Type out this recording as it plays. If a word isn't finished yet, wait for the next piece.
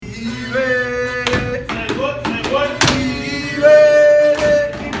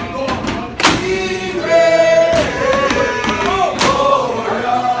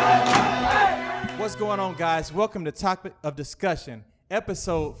guys, welcome to Topic of Discussion,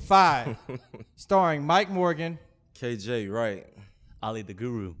 Episode 5, starring Mike Morgan. KJ, right. Ali the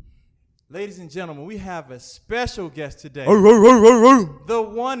Guru. Ladies and gentlemen, we have a special guest today.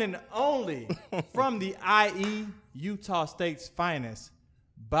 The one and only from the IE, Utah State's finest,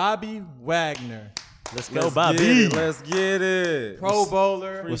 Bobby Wagner. Let's go, Bobby. Let's get it. Pro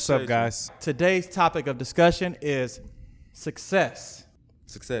bowler. What's up, guys? Today's topic of discussion is success.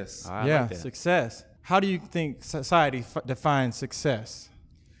 Success. I like that. Success. How do you think society defines success?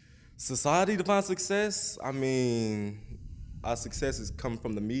 Society defines success. I mean, our success is coming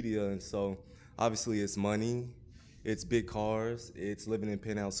from the media, and so obviously it's money, it's big cars, it's living in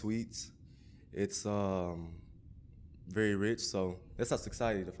penthouse suites, it's very rich. So that's how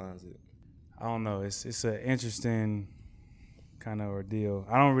society defines it. I don't know. It's an interesting kind of ordeal.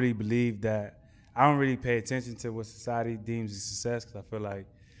 I don't really believe that. I don't really pay attention to what society deems as success because I feel like,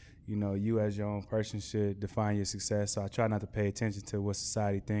 you know, you as your own person should define your success. So I try not to pay attention to what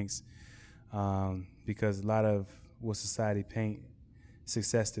society thinks because a lot of what society paint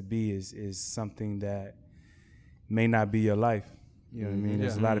success to be is something that may not be your life. You know what I mean?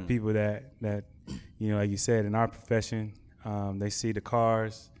 There's a lot of people that you know, like you said, in our profession, they see the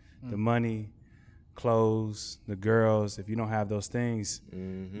cars, the money, clothes, the girls. If you don't have those things,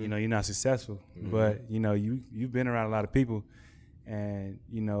 you know, you're not successful. But, you know, you've been around a lot of people. And,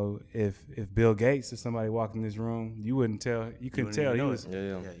 you know, if Bill Gates or somebody walked in this room, you wouldn't tell. You couldn't tell he was,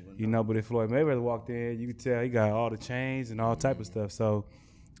 you know. But if Floyd Mayweather walked in, you could tell he got all the chains and all type of stuff. So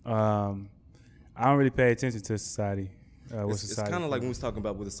I don't really pay attention to society. It's kind of like when we was talking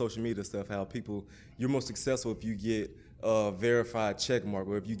about with the social media stuff, how people, you're most successful if you get a verified check mark,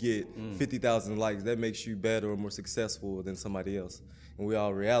 or if you get 50,000 likes, that makes you better or more successful than somebody else. And we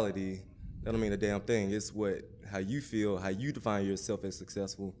all reality, that don't mean a damn thing. It's how you feel, how you define yourself as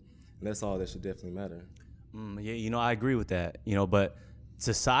successful, and that's all that should definitely matter. Yeah, you know, I agree with that. You know, but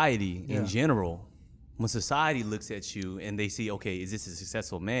society in general, when society looks at you and they see, okay, is this a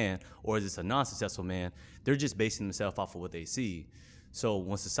successful man or is this a non-successful man? They're just basing themselves off of what they see. So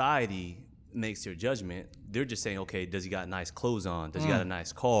when society makes their judgment, they're just saying, okay, does he got nice clothes on? Does he got a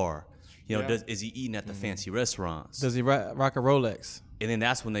nice car? You know, is he eating at the fancy restaurants? Does he rock a Rolex? And then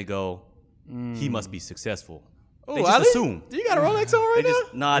that's when they go, he must be successful. Ooh, They just assume. Do you got a Rolex on right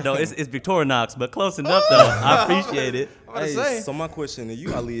now? No, I don't. It's Victorinox, but close enough though. I appreciate it. So my question to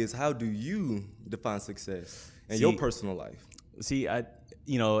you, Ali, is how do you define success in your personal life? See,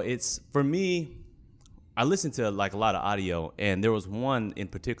 it's for me. I listened to like a lot of audio, and there was one in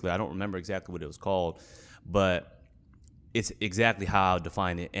particular. I don't remember exactly what it was called, but it's exactly how I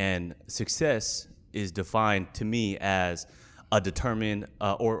define it. And success is defined to me as a determined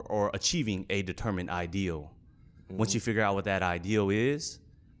or achieving a determined ideal. Once you figure out what that ideal is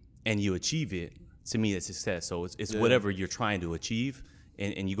and you achieve it, to me it's success. So it's whatever you're trying to achieve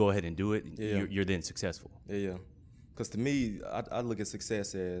and you go ahead and do it, you're then successful. Yeah. Because to me, I look at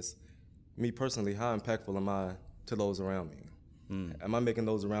success as, me personally, how impactful am I to those around me? Am I making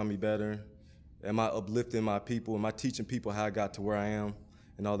those around me better? Am I uplifting my people? Am I teaching people how I got to where I am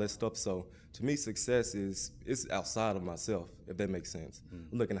and all that stuff? So to me, success is outside of myself, if that makes sense.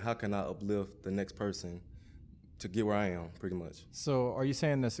 I'm looking at how can I uplift the next person to get where I am, pretty much. So are you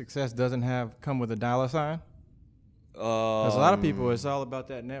saying that success doesn't come with a dollar sign? Because a lot of people, it's all about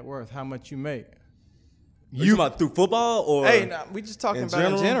that net worth, how much you make. You about through football or? Hey, no, we just talking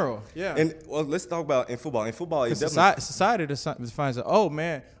about in general. Yeah. And well, let's talk about in football. In football, it's definitely society defines it. Oh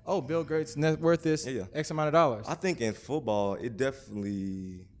man, Bill Gates' net worth is X amount of dollars. I think in football, it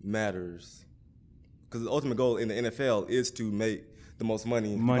definitely matters because the ultimate goal in the NFL is to make the most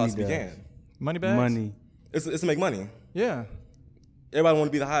money you possibly can. Money bags. Money. It's to make money. Yeah. Everybody want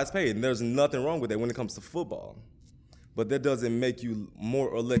to be the highest paid, and there's nothing wrong with that when it comes to football. But that doesn't make you more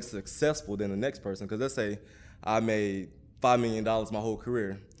or less successful than the next person. Because let's say I made $5 million my whole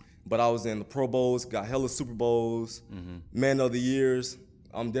career, but I was in the Pro Bowls, got hella Super Bowls, Man of the Years.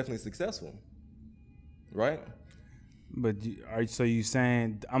 I'm definitely successful, right? But so you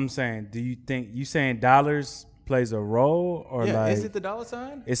saying? I'm saying, do you think you saying dollars plays a role, or like is it the dollar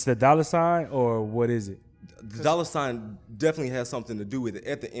sign? It's the dollar sign, or what is it? The dollar sign definitely has something to do with it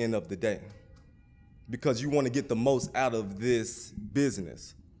at the end of the day. Because you want to get the most out of this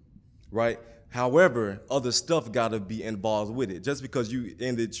business, right? However, other stuff got to be involved with it. Just because you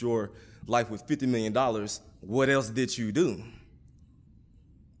ended your life with $50 million, what else did you do?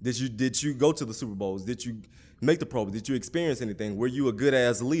 Did you go to the Super Bowls? Did you make the Pro Bowl? Did you experience anything? Were you a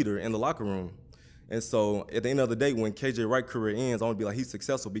good-ass leader in the locker room? And so at the end of the day, when KJ Wright career ends, I want to be like, he's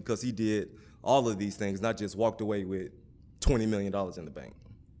successful because he did all of these things, not just walked away with $20 million in the bank.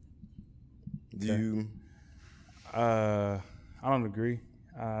 Do you I don't agree.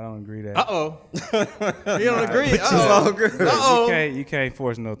 I don't agree that. Uh-oh. You don't agree? Uh-oh. You can't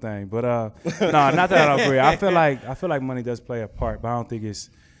force no thing. But no, not that I don't agree. I feel like money does play a part, but I don't think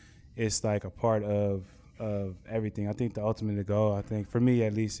it's like a part of everything. I think the ultimate goal, I think for me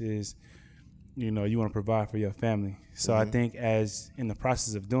at least, is you want to provide for your family. So I think as in the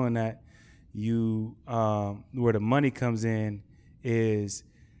process of doing that, you where the money comes in is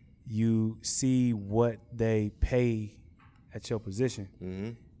you see what they pay at your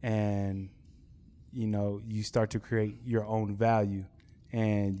position, and you start to create your own value,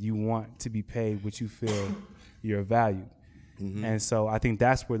 and you want to be paid what you feel you're valued. And so I think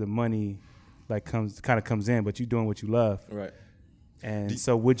that's where the money comes in, but you're doing what you love. Right. And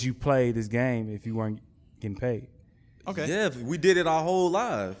so would you play this game if you weren't getting paid? Okay. Yeah, we did it our whole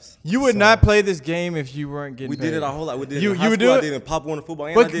lives. You would not play this game if you weren't getting We paid. did it our whole life. We did You it in high would school, do I it? did it in Pop Warner football,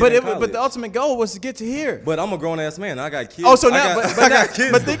 and I did But it in college. but the ultimate goal was to get to here. But I'm a grown ass man. I got kids. Oh, so I now, got, but I got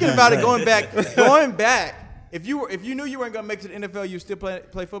kids. but thinking about it, going back, if you knew you weren't gonna make it to the NFL, you still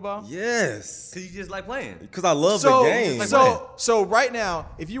play football. Yes, Cause you just like playing. because I love the game. So right now,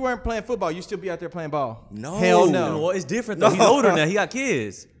 if you weren't playing football, you still be out there playing ball. No. Hell no. Well, it's different though. He's older now. He got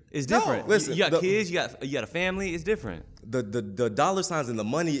kids. It's different. listen, you got kids. You got a family. It's different. The dollar signs and the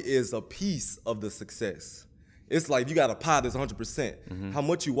money is a piece of the success. It's like you got a pie that's 100%. How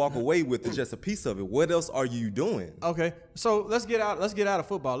much you walk away with is just a piece of it. What else are you doing? Okay, so let's get out of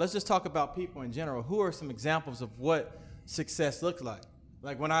football. Let's just talk about people in general. Who are some examples of what success looks like?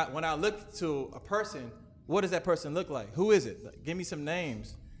 Like when I look to a person, what does that person look like? Who is it? Like, give me some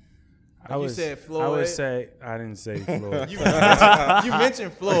names. You said Floyd. I would say I didn't say Floyd. You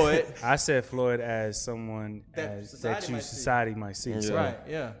mentioned Floyd. I said Floyd as someone That that society might see. So Right,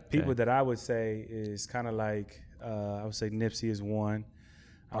 yeah. people that I would say is kind of like I would say Nipsey is one.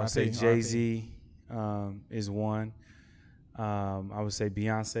 I would say RP. Jay-Z is one. I would say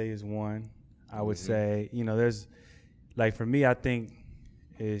Beyonce is one. I would say there's like for me I think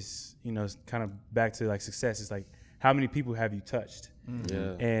is it's kind of back to like success. It's like how many people have you touched?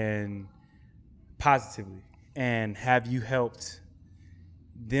 Yeah. And positively, and have you helped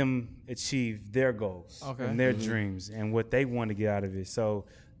them achieve their goals and their dreams and what they want to get out of it? So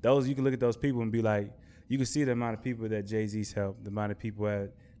those you can look at those people and be like, you can see the amount of people that Jay-Z's helped, the amount of people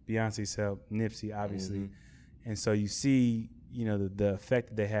that Beyonce's helped, Nipsey obviously, and so you see the effect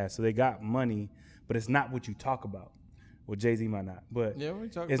that they have. So they got money, but it's not what you talk about. Well, Jay-Z might not, but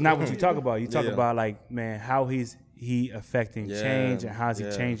it's not what you talk about. You talk about like, man, how he affecting change and how's he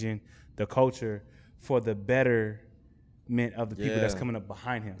changing the culture for the betterment of the people that's coming up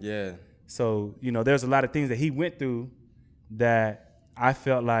behind him. Yeah. So, there's a lot of things that he went through that I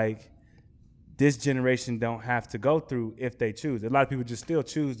felt like this generation don't have to go through if they choose. A lot of people just still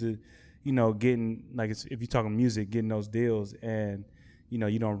choose to, getting, like if you're talking music, getting those deals and,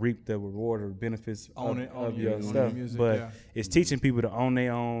 you don't reap the reward or benefits of your stuff. music, but it's teaching people to own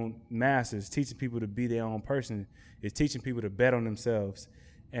their own masters, teaching people to be their own person. It's teaching people to bet on themselves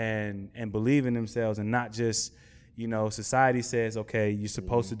and believe in themselves and not just, society says, okay, you're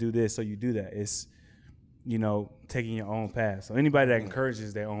supposed to do this, so you do that. It's, taking your own path. So anybody that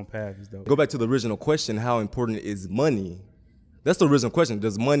encourages their own path is dope. Go back to the original question, how important is money? That's the original question.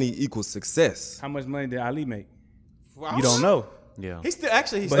 Does money equal success? How much money did Ali make? Wow. You don't know. Yeah. He's But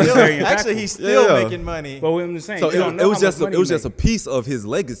still it's very impactful. he's still Yeah. making money. But what I'm just saying, So you don't know it was how much just money it was he just a make. piece of his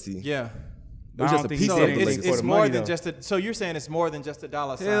legacy. Yeah. It was I just don't a think piece he of did the anything legacy. for It's the more money, than though. just so you're saying it's more than just a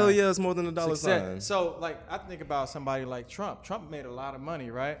dollar sign. Hell yeah, it's more than a dollar Success. sign. So like I think about somebody like Trump. Trump made a lot of money,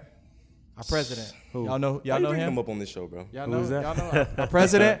 right? Our president. Who? Y'all know Why you bring him? him up on this show, bro? Y'all Who know is that? y'all know our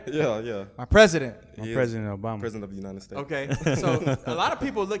president? Yeah. Our president. He is President Obama. President of the United States. Okay. So a lot of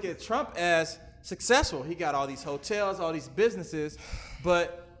people look at Trump as successful. He got all these hotels, all these businesses,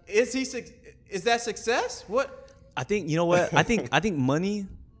 but is that success? What? I think you know what I think money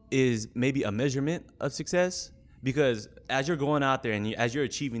is maybe a measurement of success because as you're going out there and as you're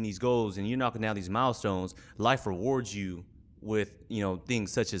achieving these goals and you're knocking down these milestones, life rewards you with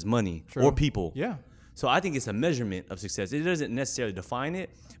things such as money or people. Yeah. So I think it's a measurement of success. It doesn't necessarily define it,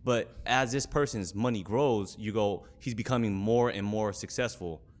 but as this person's money grows, he's becoming more and more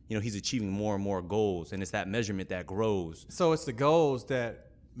successful. He's achieving more and more goals, and it's that measurement that grows. So it's the goals that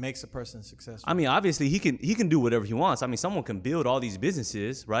makes a person successful. I mean, obviously he can do whatever he wants. I mean, someone can build all these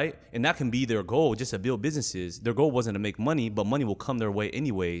businesses, right? And that can be their goal, just to build businesses. Their goal wasn't to make money, but money will come their way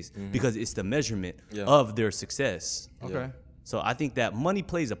anyways because it's the measurement of their success. Okay. So I think that money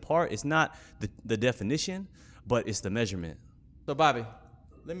plays a part. It's not the definition, but it's the measurement. So Bobby,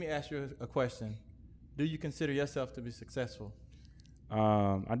 let me ask you a question. Do you consider yourself to be successful?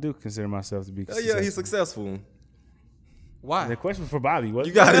 I do consider myself to be Oh, successful. yeah, he's successful. Why? The question was for Bobby. What?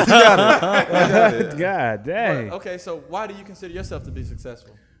 You got it. You got it. God dang. Okay, so why do you consider yourself to be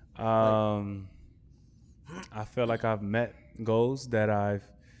successful? I feel like I've met goals that I've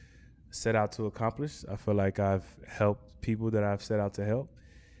set out to accomplish. I feel like I've helped people that I've set out to help,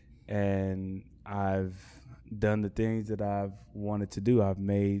 and I've done the things that I've wanted to do. I've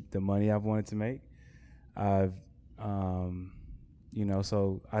made the money I've wanted to make. I've,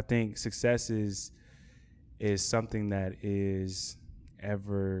 so I think success is something that is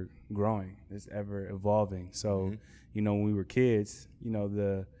ever growing, is ever evolving. So, when we were kids,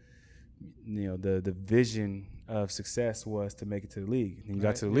 the vision of success was to make it to the league. And you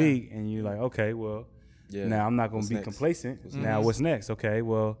got to the league, and you're like, okay, well, now I'm not going to be complacent. Now what's next? Okay,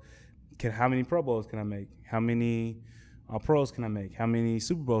 well, how many Pro Bowls can I make? How many pros can I make? How many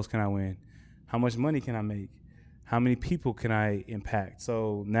Super Bowls can I win? How much money can I make? How many people can I impact?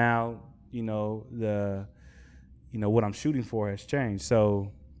 So now, what I'm shooting for has changed.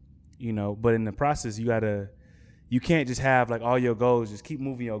 So, but in the process, you can't just have like all your goals, just keep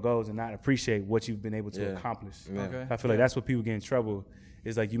moving your goals and not appreciate what you've been able to accomplish. Yeah. Okay. I feel like that's what people get in trouble.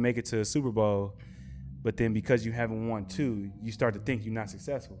 Is like you make it to a Super Bowl, but then because you haven't won two, you start to think you're not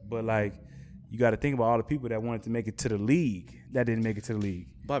successful. But like, you got to think about all the people that wanted to make it to the league that didn't make it to the league.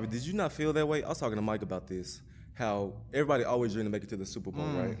 Bobby, did you not feel that way? I was talking to Mike about this, how everybody always dreamed to make it to the Super Bowl,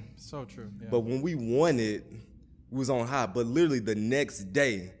 right? So true. Yeah. But when we won it, we was on high. But literally the next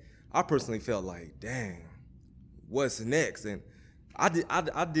day, I personally felt like, dang, what's next? And I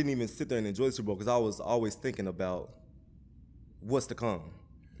didn't even sit there and enjoy the Super Bowl because I was always thinking about what's to come.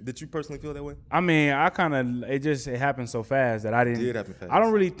 Did you personally feel that way? I mean, it happened so fast that I didn't. It did happen fast. I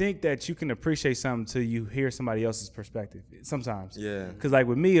don't really think that you can appreciate something till you hear somebody else's perspective. Sometimes, Yeah. Because like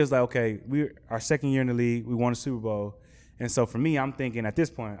with me, it's like, okay, our second year in the league, we won a Super Bowl, and so for me, I'm thinking at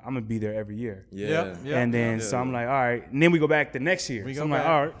this point, I'm gonna be there every year. Yeah. Yep. And then so I'm like, all right, and then we go back the next year. We So go I'm back. like,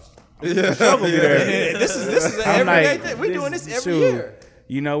 all right, I'm sure gonna be there every year. This is an I'm everyday like, thing. We're doing this every shoot, year.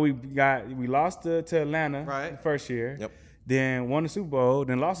 We lost to Atlanta Right. the first year. Yep. Then won the Super Bowl,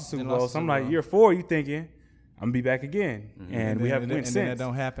 then lost the Super Then Bowl. lost So the I'm Super like, Bowl. year 4, you thinking, I'm gonna be back again. And we haven't went And then that since.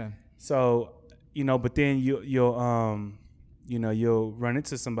 don't happen. So, but then you'll run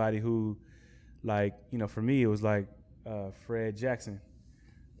into somebody who, like, for me, it was like Fred Jackson.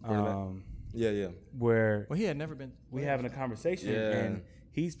 Yeah. Where Well, he had never been. we having a conversation, Yeah. and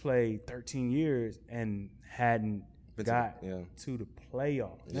he's played 13 years and hadn't got to the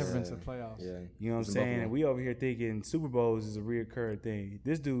playoffs. Never been to the playoffs. Yeah. You know what I'm It's in saying? Buffalo. And we over here thinking Super Bowls is a reoccurring thing.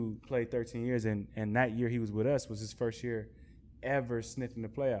 This dude played 13 years, and that year he was with us was his first year ever sniffing the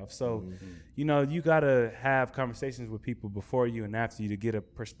playoffs. So, you got to have conversations with people before you and after you to get a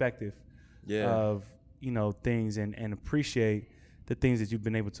perspective of, things and appreciate the things that you've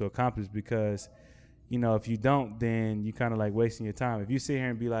been able to accomplish because, if you don't, then you kind of like wasting your time. If you sit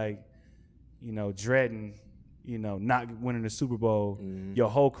here and be like, dreading, not winning the Super Bowl your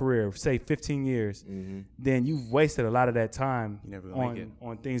whole career, say 15 years, then you've wasted a lot of that time never gonna make it.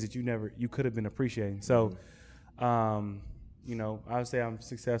 on things that you could have been appreciating. So, I would say I'm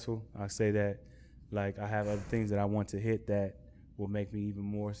successful. I say that, like, I have other things that I want to hit that will make me even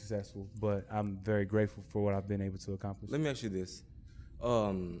more successful. But I'm very grateful for what I've been able to accomplish. Let me ask you this. I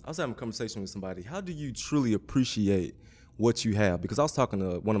was having a conversation with somebody. How do you truly appreciate what you have? Because I was talking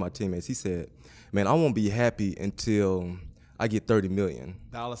to one of my teammates. He said, man, I won't be happy until I get $30 million.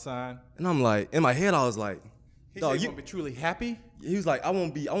 $. And I'm like, in my head, I was like, He dog, said you won't be truly happy. he was like, I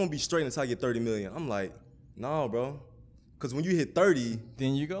won't be straight until I get 30 million. I'm like, no, bro. Because when you hit 30,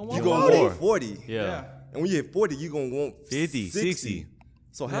 Then you go. you're going to want 40. Yeah. And when you hit 40, you're going to want 50, 60.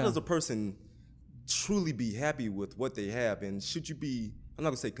 So how does a person truly be happy with what they have? And should you be, I'm not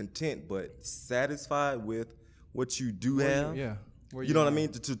going to say content, but satisfied with what you do have? Yeah. You know what I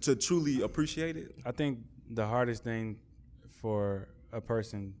mean? To truly appreciate it? I think the hardest thing for a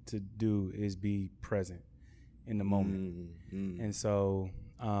person to do is be present in the moment. And so,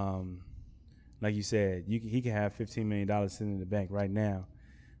 like you said, he can have $15 million sitting in the bank right now,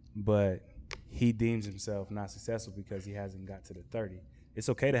 but he deems himself not successful because he hasn't got to the 30. It's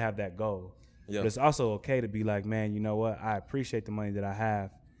okay to have that goal. Yeah. But it's also okay to be like, man, you know what? I appreciate the money that I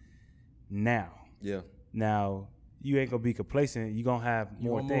have now. Yeah. Now, you ain't going to be complacent. You're going to have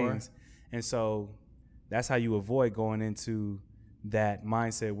more want more. things. And so that's how you avoid going into that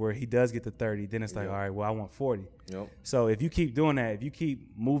mindset where he does get to 30. Then it's like, all right, well, I want 40. Yep. So if you keep doing that, if you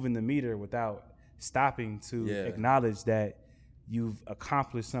keep moving the meter without stopping to acknowledge that you've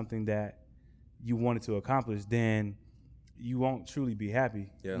accomplished something that you wanted to accomplish, then you won't truly be happy.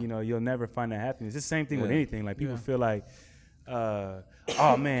 Yeah. You'll never find that happiness. It's the same thing with Yeah. anything. Like people feel like,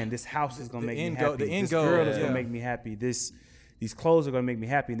 oh man, this house is gonna make me end happy. goal- the end this goal, girl is yeah. gonna make me happy. These clothes are gonna make me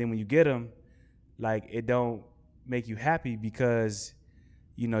happy. And then when you get them, like it don't make you happy because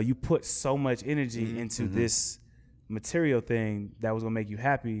you know you put so much energy into this material thing that was gonna make you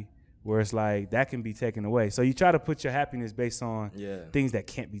happy. Where it's like that can be taken away. So you try to put your happiness based on things that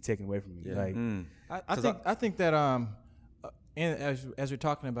can't be taken away from you. Yeah. Like I think that and as you're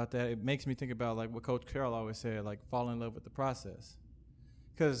talking about that, it makes me think about like what Coach Carroll always said, like fall in love with the process.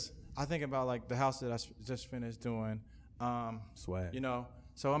 Because I think about like the house that I just finished doing. swag. You know,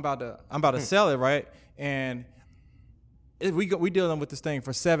 so I'm about to sell it, right? And we dealing with this thing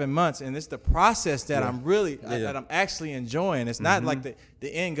for 7 months, and it's the process that I'm really that I'm actually enjoying. It's not like the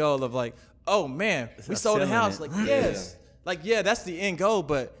end goal of like, oh man, we sold the house. Like yes, like that's the end goal,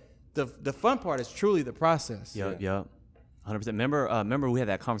 but the fun part is truly the process. Yep. 100%. Remember we had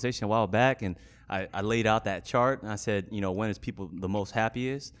that conversation a while back, and I laid out that chart, and I said, you know, when is people the most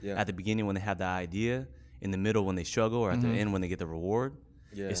happiest? At the beginning when they have the idea, in the middle when they struggle, or at the end when they get the reward.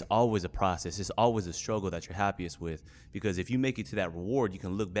 It's always a process. It's always a struggle that you're happiest with, because if you make it to that reward, you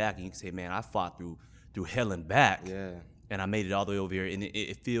can look back and you can say, man, I fought through hell and back, and I made it all the way over here, and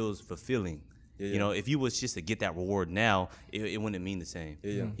it feels fulfilling. You know, if you was just to get that reward now, it wouldn't mean the same.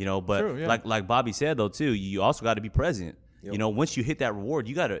 You know, but True, like Bobby said though too, you also got to be present. You know, once you hit that reward,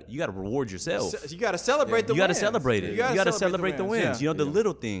 you gotta reward yourself. You got to celebrate the wins. You got to celebrate it. You got to celebrate the wins. Yeah. You know, the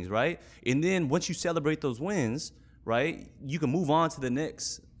little things, right? And then once you celebrate those wins, right, you can move on to the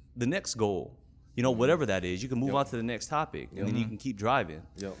next goal. You know, whatever that is, you can move on to the next topic, and then you can keep driving.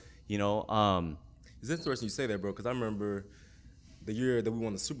 You know, it's interesting you say that, bro, because I remember the year that we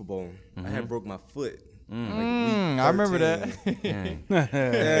won the Super Bowl, I had broke my foot. I remember that.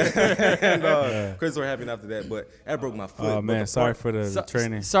 And Chris were happy after that, but I broke my foot. Oh man, sorry for the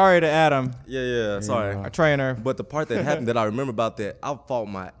training. Sorry to Adam, Sorry. our trainer. But the part that happened that I remember about that, I fought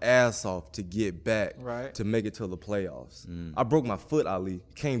my ass off to get back to make it to the playoffs. I broke my foot, Ali.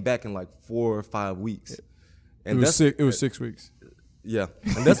 Came back in like 4 or 5 weeks. And It was 6 weeks. Yeah,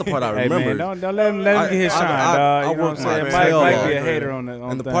 and that's the part I Hey remember. man, don't let him get his shine, dog. You know what I'm saying? Mike be a hater on the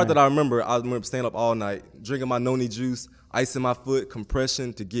And the part that I remember staying up all night, drinking my noni juice, icing my foot,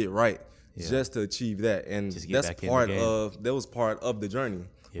 compression to get right, just to achieve that. And that's that was part of the journey.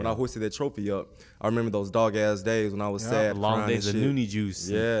 When I hoisted that trophy up, I remember those dog ass days when I was sad, long crying days of and shit. Noonie juice.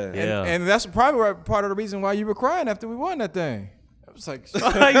 Yeah. And that's probably part of the reason why you were crying after we won that thing. It was like, You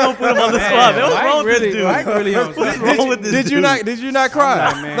gonna put him on the spot? Man, what's wrong with this dude? Mike really on What's wrong with this dude? did you not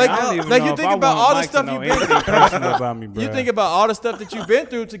cry? Like, man, I don't even like know you if think I about want all the Mike stuff to know you've been anything personal about me, bro. You think about all the stuff that you've been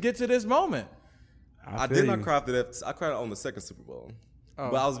through to get to this moment. I did not cry after that. I cried on the second Super Bowl.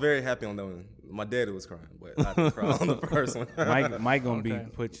 But I was very happy on that one. My daddy was crying, but I didn't cry on the first one. Mike gonna be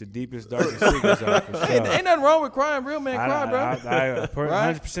put your deepest, darkest secrets out for sure. Ain't nothing wrong with crying. Real man cry, bro. I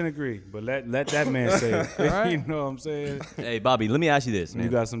 100% agree, but let that man say it. Right. You know what I'm saying? Hey, Bobby, let me ask you this, man.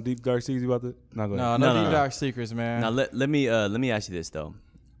 You got some deep, dark secrets about that? No, go ahead. No deep dark secrets, man. Now let me ask you this though.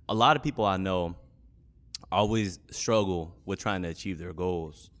 A lot of people I know always struggle with trying to achieve their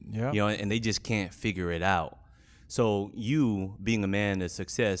goals. Yeah. You know, and they just can't figure it out. So you, being a man of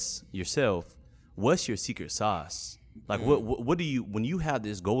success yourself, what's your secret sauce? Like what do you, when you have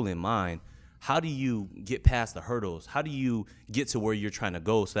this goal in mind, how do you get past the hurdles? How do you get to where you're trying to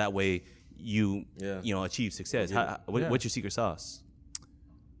go so that way you achieve success? What's your secret sauce?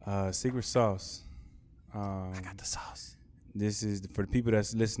 Secret sauce. I got the sauce. This is for the people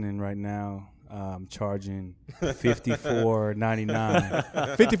that's listening right now. I'm charging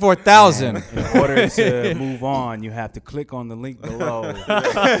 $54.99. 54,000. In order to move on, you have to click on the link below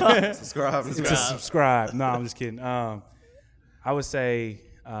Subscribe. to subscribe. No, I'm just kidding. I would say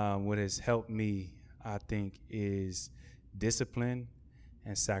what has helped me, I think, is discipline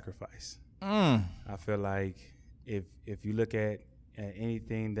and sacrifice. I feel like if you look at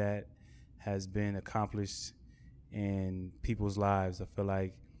anything that has been accomplished in people's lives, I feel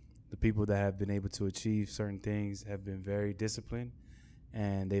like the people that have been able to achieve certain things have been very disciplined,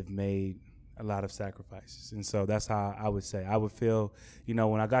 and they've made a lot of sacrifices. And so that's how I would say. I would feel,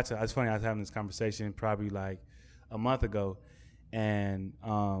 when I got to, it's funny, I was having this conversation probably like a month ago, and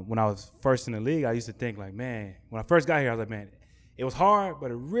when I was first in the league, I used to think like, man, when I first got here, I was like, man, it was hard, but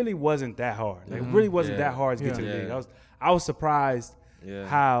it really wasn't that hard. Like, it really wasn't that hard to get to the league. I was surprised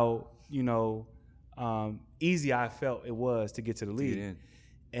how, easy I felt it was to get to the league.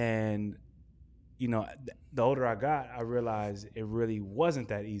 And, the older I got, I realized it really wasn't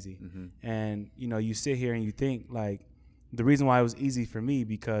that easy. And, you sit here and you think, like, the reason why it was easy for me,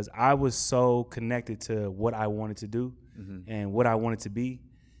 because I was so connected to what I wanted to do and what I wanted to be,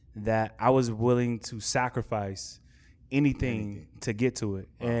 that I was willing to sacrifice anything to get to it.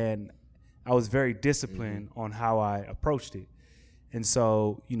 And I was very disciplined on how I approached it. And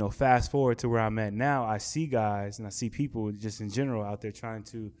so, you know, fast forward to where I'm at now, I see guys and I see people just in general out there trying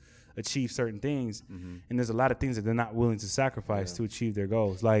to achieve certain things. And there's a lot of things that they're not willing to sacrifice to achieve their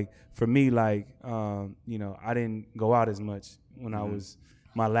goals. Like for me, like, you know, I didn't go out as much when I was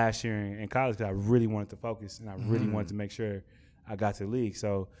my last year in college because I really wanted to focus and I really wanted to make sure I got to the league.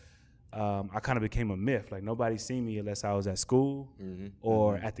 So I kind of became a myth. Like nobody seen me unless I was at school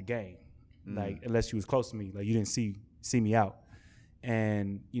or at the game. Like unless you was close to me, like you didn't see me out.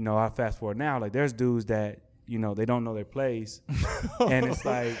 And, you know, I fast forward now, like there's dudes that, you know, they don't know their plays. And it's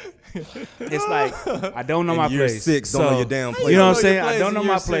like I don't know my year plays. 6, don't know your damn plays. You know what I'm Your saying? I plays don't in know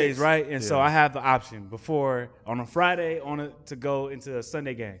year my plays, 6. right? And so I have the option before on a Friday to go into a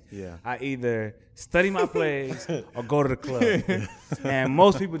Sunday game. Yeah. I either study my plays or go to the club. And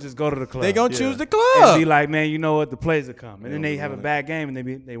most people just go to the club. They gonna choose the and club. be like, man, you know what? The plays will come. And then they have a bad game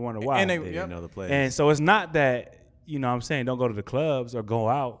and they wonder why. And They didn't know the plays. And so it's not that, you know what I'm saying, don't go to the clubs or go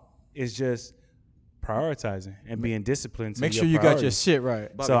out. It's just prioritizing and being disciplined. To Make your sure you got your priorities. shit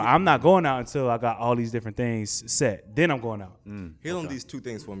right. Bobby, So I'm not going out until I got all these different things set. Then I'm going out. hit on these 2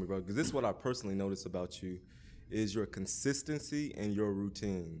 things for me, bro, because this is what I personally noticed about you is your consistency and your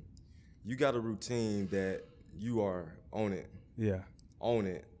routine. You got a routine that you are on it. Yeah. Own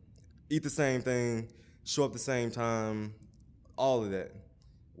it. Eat the same thing, show up the same time, all of that.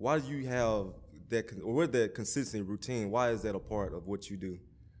 Why do you have that, or with that consistent routine, why is that a part of what you do?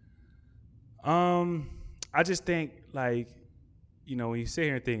 I just think, like, you know, when you sit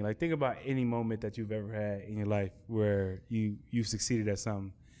here and think about any moment that you've ever had in your life where you succeeded at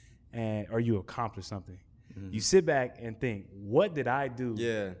something or you accomplished something. You sit back and think, what did I do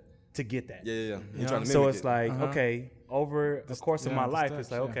to get that? Yeah. Yeah. Trying to So mimic it's it. like, okay, over the course of my the life, steps,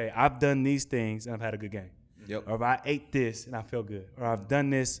 it's like, yeah. okay, I've done these things and I've had a good game. Yep. Or if I ate this and I felt good. Or I've done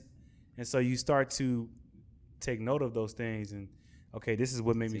this. And so you start to take note of those things and, okay, this is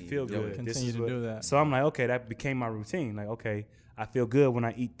what made me feel good. This Continue is to what, do that. So I'm like, okay, that became my routine. Like, okay, I feel good when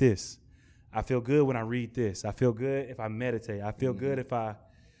I eat this. I feel good when I read this. I feel good if I meditate. I feel good if I.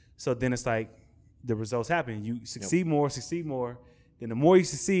 So then it's like the results happen. You succeed more. Then the more you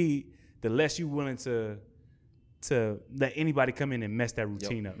succeed, the less you're willing to let anybody come in and mess that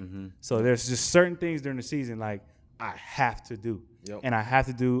routine up. So there's just certain things during the season like I have to do. And I have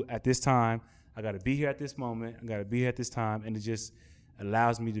to do at this time. I got to be here at this moment. I got to be here at this time. And it just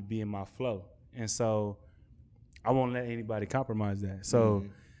allows me to be in my flow. And so I won't let anybody compromise that. So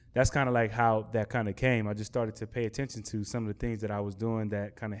that's kind of like how that kind of came. I just started to pay attention to some of the things that I was doing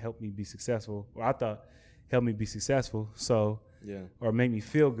that kind of helped me be successful, or I thought helped me be successful. So, or make me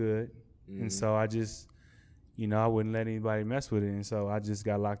feel good. And so I just, you know, I wouldn't let anybody mess with it. And so I just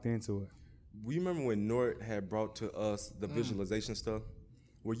got locked into it. You remember when Nort had brought to us the visualization stuff?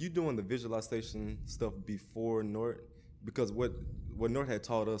 Were you doing the visualization stuff before Nort? Because what Nort had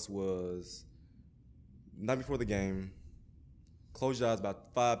taught us was not before the game, close your eyes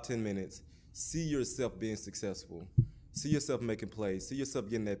about 5-10 minutes, see yourself being successful, see yourself making plays, see yourself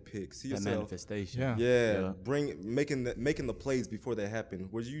getting that pick, see That yourself manifestation. making the plays before they happen.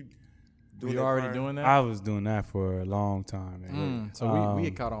 Were you doing You that already prior? doing that? I was doing that for a long time. Man. So we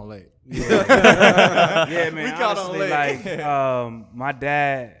get caught on late. Yeah, man. We caught on honestly, late. like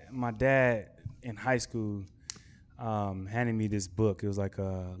my dad in high school handed me this book. It was like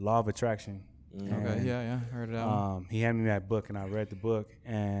a Law of Attraction. Okay, yeah, heard it out. He handed me that book, and I read the book,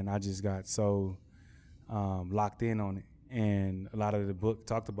 and I just got so locked in on it. And a lot of the book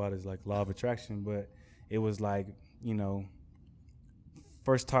talked about is like Law of Attraction, but it was like, you know,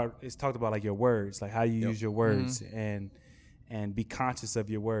 it's talked about like your words, like how you use your words, and be conscious of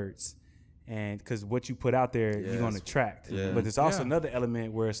your words, and because what you put out there, you're gonna attract. But there's also another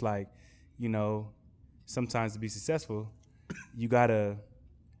element where it's like, you know, sometimes to be successful, you gotta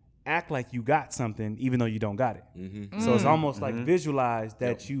act like you got something even though you don't got it. So it's almost like visualize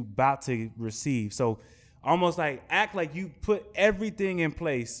that you about to receive. So almost like act like you put everything in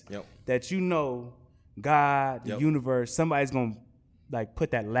place that you know God, the universe, somebody's gonna like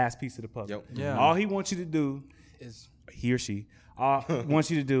put that last piece of the puzzle. Yeah. All he wants you to do is, he or she, wants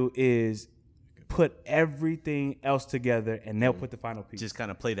you to do is put everything else together, and they'll put the final piece. Just kind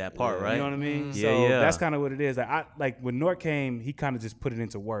of play that part, right? You know what I mean? Yeah, So yeah. that's kind of what it is. Like when Nort came, he kind of just put it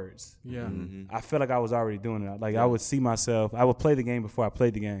into words. Yeah. I felt like I was already doing it. Like I would see myself. I would play the game before I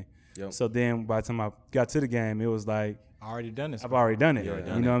played the game. So then by the time I got to the game, it was like I already done this. I've already done it. already You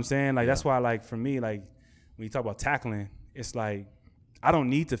done know it. what I'm saying? Like that's why, like for me, like when you talk about tackling, it's like I don't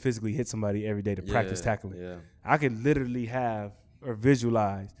need to physically hit somebody every day to practice tackling. I could literally have or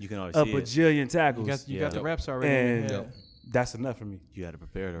visualize You can always a see it. bajillion tackles. You got the reps already. and in your head. that's enough for me. You had to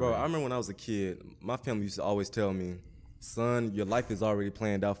prepare it Bro, I already. remember when I was a kid, my family used to always tell me, son, your life is already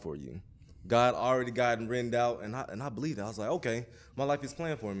planned out for you. God already got it written out, and I believed it. I was like, okay, my life is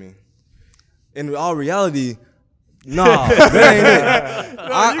planned for me. In all reality, nah, that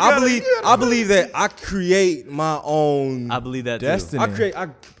ain't it. I believe that I create my own I believe that Destiny. too. I believe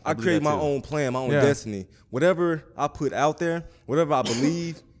create that my too. own plan, my own Yeah. destiny. Whatever I put out there, whatever I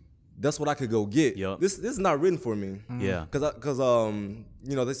believe, that's what I could go get. Yup. This is not written for me. Yeah. Cause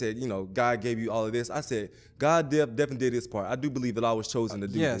they said, God gave you all of this. I said, God definitely did this part. I do believe that I was chosen to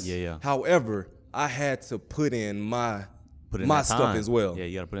do Yes. this. Yeah. However, I had to put in my Put in my that stuff time. as well. Yeah,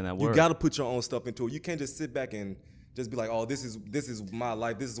 you got to put in that You work. got to put your own stuff into it. You can't just sit back and just be like, oh, this is my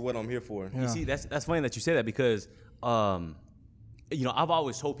life. This is what I'm here for. You see, that's funny that you say that because, I've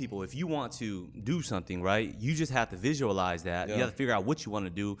always told people if you want to do something, right, you just have to visualize that. Yeah. You have to figure out what you want to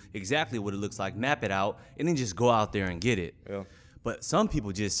do, exactly what it looks like, map it out, and then just go out there and get it. Yeah. But some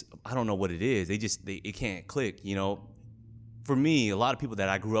people just, I don't know what it is. It can't click, For me, a lot of people that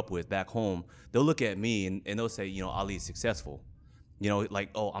I grew up with back home, they'll look at me and they'll say, Ali's successful. Like,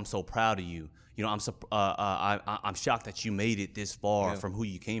 oh, I'm so proud of you. I'm shocked that you made it this far from who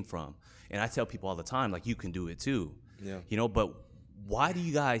you came from. And I tell people all the time, like, you can do it too. Yeah. But why do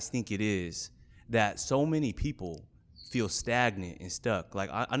you guys think it is that so many people feel stagnant and stuck? Like,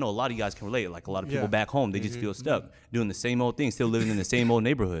 I know a lot of you guys can relate. Like, a lot of people back home, they just feel stuck, doing the same old thing, still living in the same old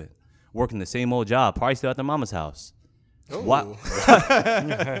neighborhood, working the same old job, probably still at their mama's house. Why?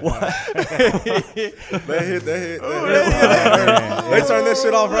 They turn that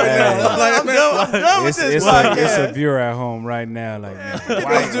shit off right now. I'm like, man, It's a viewer at home right now. Like,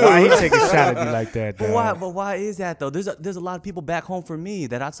 why he take a shot at me like that? But dog? why is that though? There's a lot of people back home for me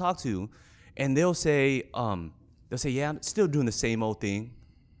that I talk to, and they'll say, yeah, I'm still doing the same old thing.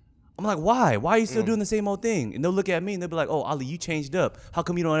 I'm like, why? Why are you still doing the same old thing? And they'll look at me and they'll be like, oh, Ali, you changed up. How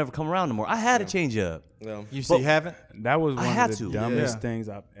come you don't ever come around no more? I had to change up. Yeah. You see, haven't? That was I one had of the to. dumbest Yeah. things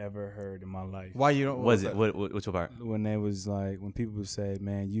I've ever heard in my life. Why you don't? Was it? What's your part? When they was like, when people would say,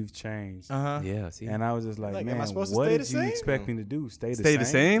 "Man, you've changed," Yeah, see. and I was just like, Like, am I "Man, supposed to what stay did the you same?" expect me to do? Stay Stay the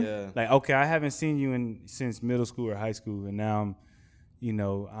same? Yeah. Like, okay, I haven't seen you since middle school or high school, and now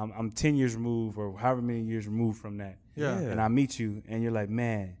I'm 10 years removed or however many years removed from that. Yeah. And I meet you, and you're like,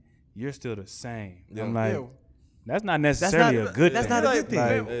 man, you're still the same. Yeah. I'm like, Yeah. that's not necessarily a good that's thing. not a good thing.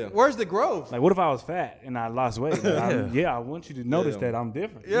 Like, Yeah. Where's the growth? like, what if I was fat and I lost weight? Like, I want you to notice Yeah. that I'm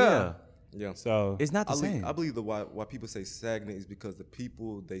different. Yeah. Yeah. So It's not the same. I believe why people say stagnant is because the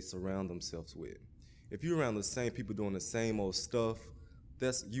people they surround themselves with. If you're around the same people doing the same old stuff,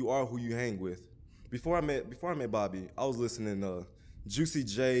 you are who you hang with. Before I met Bobby, I was listening to Juicy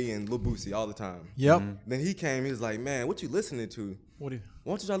J and Lil Boosie all the time. Yep. Then he came, he was like, man, what you listening to? What do you?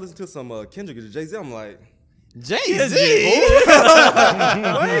 Why don't you try to listen to some Kendrick or Jay-Z? I'm like, Jay-Z.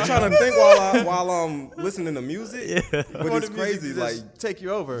 I ain't trying to think while I'm listening to music. But it's crazy. Like, take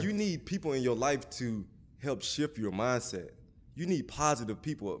you over. you need people in your life to help shift your mindset. You need positive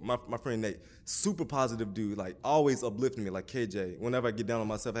people. My friend Nate, super positive dude, like always uplifting me, like KJ. Whenever I get down on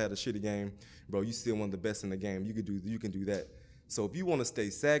myself, I had a shitty game, bro, you still one of the best in the game. You can do that. So if you want to stay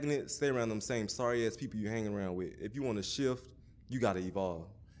stagnant, stay around them same sorry ass people you hanging around with. If you want to shift, you got to evolve.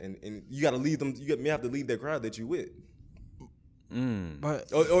 And you got to leave them. You may have to leave that crowd that you with.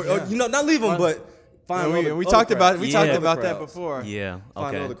 But Or not leave them, but find we other talked crowds. about Yeah. that Crowds. before. Yeah.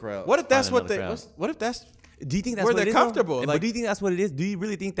 Find Okay. other crowds. What if that's Find what they? another crowd. What if that's? Do you think that's where what they're it is, though? comfortable, But like- do you think that's what it is? Do you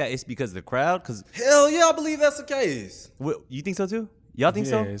really think that it's because of the crowd? Because Hell yeah, I believe that's the case. you think so too? Y'all think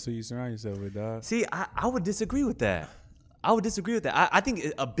so? yeah, so you surround yourself with, dog. See, I would disagree with that. I think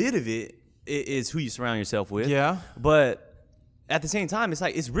a bit of it is who you surround yourself with. Yeah. But at the same time, it's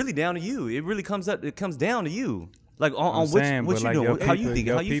like it's really down to you. It really comes down to you. Like on what you doing, how you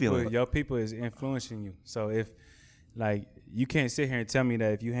thinking, how you feeling. Your people is influencing you. So if, like, you can't sit here and tell me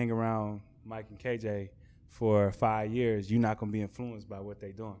that if you hang around Mike and KJ for 5 years, you're not gonna be influenced by what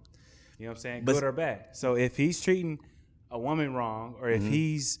they doing. You know what I'm saying? But- Good or bad. So if he's treating a woman wrong, or if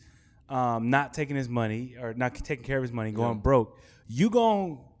he's not taking his money or not taking care of his money, going broke, you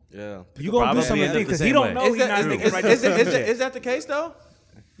gonna Yeah. do Probably some of end the up things the because he same don't way. know Is he's that, not is, thinking is, right is, now. is that the case though?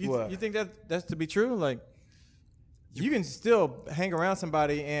 What? You think that's to be true? Like, you can still hang around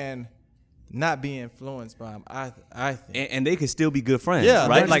somebody and not be influenced by them. I think. And they could still be good friends. Yeah,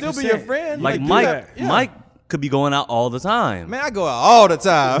 right. they Like can still be your friend. Like you Mike. have- yeah. Mike could be going out all the time. Man, I go out all the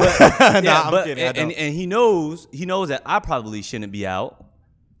time. Yeah, I'm but kidding. I don't. and he knows that I probably shouldn't be out.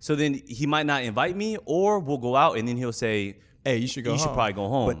 So then he might not invite me, or we'll go out and then he'll say, hey, you should go you should home. probably go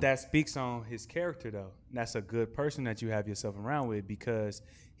home. But that speaks on his character, though. That's a good person that you have yourself around with because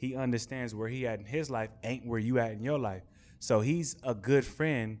he understands where he at in his life ain't where you at in your life. So he's a good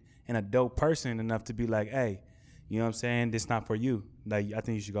friend and a dope person enough to be like, hey, you know what I'm saying? This not for you. Like, I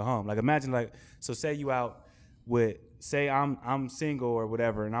think you should go home. Like, imagine, like, so say you out with, say I'm single or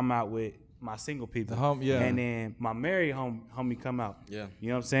whatever, and I'm out with my single people. And then my married homie come out. Yeah. You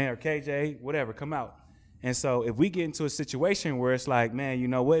know what I'm saying? Or KJ, whatever, come out. And so if we get into a situation where it's like, man, you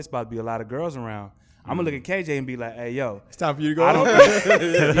know what? It's about to be a lot of girls around. I'm going to look at KJ and be like, hey, yo. It's time for you to go I don't home. think,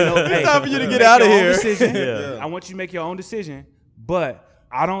 you know, It's time for you to get out of here. I want you to make your own decision, but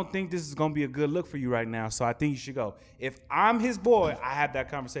I don't think this is going to be a good look for you right now, so I think you should go. If I'm his boy, I have that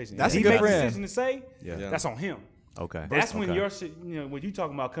conversation. That's if a he good makes friend. a decision to say, Yeah. that's on him. okay. That's when Okay. your shit, you know, what you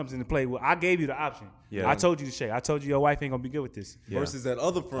talking about comes into play. Well, I gave you the option. Yeah. I told you to shake. I told you your wife ain't gonna be good with this. Yeah. Versus that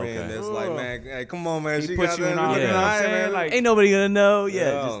other friend Okay. that's like, man, hey, come on, man. He She put got you in that. all, Yeah. you know what I'm Right, saying? man. Like Ain't nobody gonna know.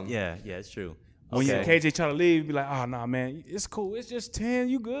 Yeah. Yeah, it's true. when Okay. KJ try to leave, be like, oh nah, man, it's cool. It's just 10.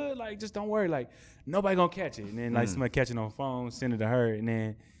 You good? Like, just don't worry. Like, nobody gonna catch it. And then like somebody catch it on the phone, send it to her, and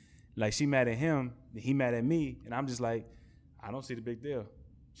then like she mad at him, he mad at me, and I'm just like, I don't see the big deal.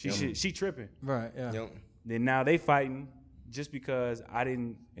 She tripping. Right, yeah. Yep. Then now they fighting just because I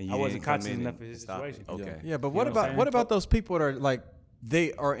And you wasn't didn't come conscious in enough and of his stop it. situation. Okay. Yeah, but You what know what I'm about saying? what about those people that are like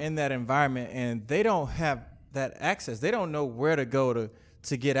they are in that environment and they don't have that access. They don't know where to go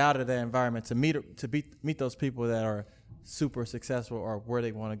to get out of that environment to meet those people that are super successful or where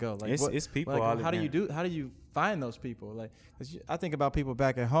they want to go. Like It's people like, all how do in you how do you find those people? Like 'cause I think about people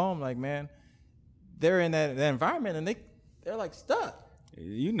back at home. Like man, they're in that environment and they're like stuck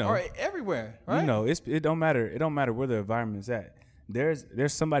You know, or everywhere. Right? you know, it don't matter. It don't matter where the environment's at. There's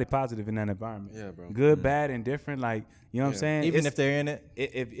somebody positive in that environment. Yeah, bro. Good, bad, and different. Like you know what I'm saying. Even It's- if they're in it.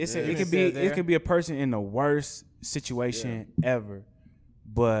 it Even can if be they're there. it can be a person in the worst situation ever,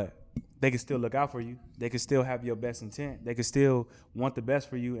 but they can still look out for you. They can still have your best intent. They can still want the best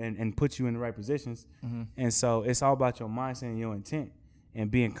for you and put you in the right positions. And so it's all about your mindset and your intent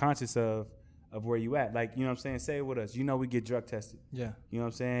and being conscious of where you at. Like, you know what I'm saying? Say it with us. You know we get drug tested. Yeah. You know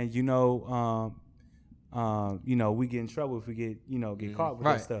what I'm saying? You know, we get in trouble if we get caught with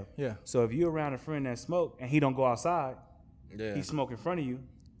Right. that stuff. Yeah. So if you're around a friend that smoke and he don't go outside, Yeah. he smoke in front of you,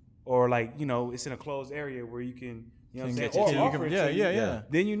 or like, you know, it's in a closed area where you can, you know what I'm saying? Get you Or to- you offer can- it yeah, to you. yeah, yeah.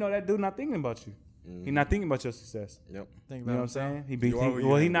 Then you know that dude not thinking about you. He not thinking about your success. Yep. Think You about know what I'm saying? He be You are think, who you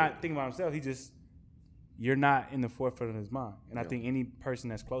well, he hang not with. thinking about himself. He just, you're not in the forefront of his mind. And I think any person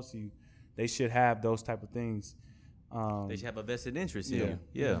that's close to you, they should have those type of things. They should have a vested interest in Yeah. you.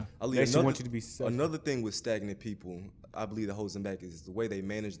 Yeah. Ali, They should want you to be successful. Another thing with stagnant people, I believe that holds them back is the way they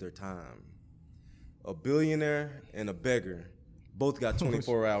manage their time. A billionaire and a beggar both got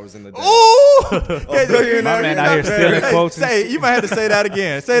 24 hours in the day. Ooh! My man out here stealing quotes and Say, you might have to say that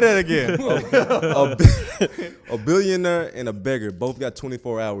again. Say that again. A billionaire and a beggar both got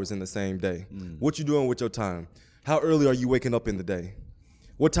 24 hours in the same day. What you doing with your time? How early are you waking up in the day?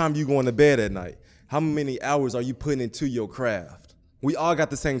 What time you going to bed at night? How many hours are you putting into your craft? We all got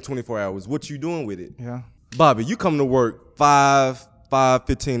the same 24 hours. What you doing with it? Yeah. Bobby, you come to work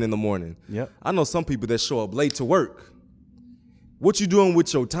 5:15 in the morning. Yep. I know some people that show up late to work. What you doing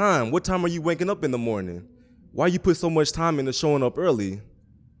with your time? What time are you waking up in the morning? Why you put so much time into showing up early?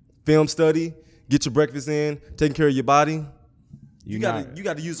 Film study, get your breakfast in, taking care of your body. You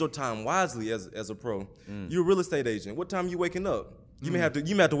gotta use your time wisely as a pro. You're a real estate agent. What time you waking up? You may have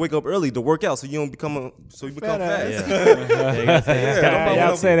to wake up early to work out so you don't become fat. Yeah. Yeah, you gotta say it. nobody y'all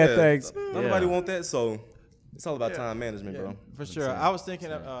want say that yeah. things. Nobody want that, so it's all about time management, bro. For sure. I was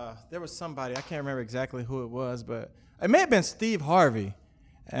thinking of, there was somebody, I can't remember exactly who it was, but it may have been Steve Harvey.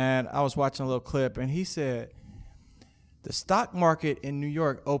 And I was watching a little clip, and he said, the stock market in New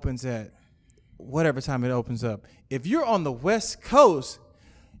York opens at whatever time it opens up. If you're on the West Coast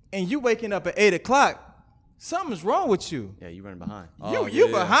and you waking up at 8 o'clock, something's wrong with you. Yeah, you running behind. You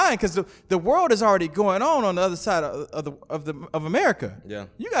behind because the world is already going on the other side of America. Yeah.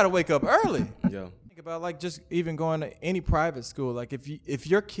 You got to wake up early. Yeah. Think about like just even going to any private school. Like if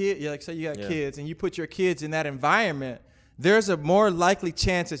your kid, like say you got kids and you put your kids in that environment, there's a more likely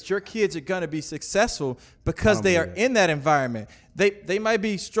chance that your kids are going to be successful because they are in that environment. They might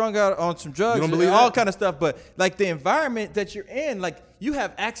be strung out on some drugs don't and believe all that? kind of stuff, but like the environment that you're in, like you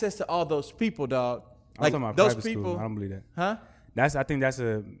have access to all those people, dog. I'm Like talking about those private people, school. I don't believe that. huh? I think that's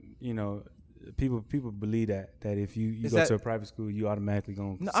a, you know, people believe that if you Is go that- to a private school, you automatically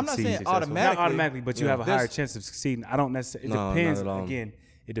going to No, I'm not succeed. saying Successful. automatically. Not automatically, but you Yeah. have a higher There's- chance of succeeding. I don't necessarily. It No, not depends. at all. Again,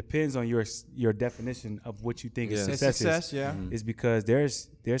 it depends on your definition of what you think is Yeah. success. Success, yeah. Is because there's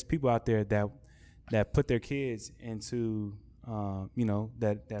people out there that put their kids into you know,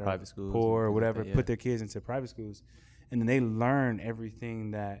 that Private are schools poor or and things like whatever, that, yeah. put their kids into private schools, and then they learn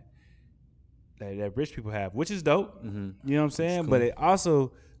everything that rich people have, which is dope. Mm-hmm. You know what I'm saying? cool. But it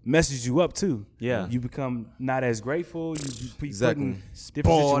also messes you up too. Yeah. You become not as grateful. You put Exactly. in different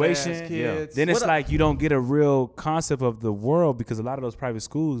Spoiled-ass situations. kids. Then it's What like you don't get a real concept of the world because a lot of those private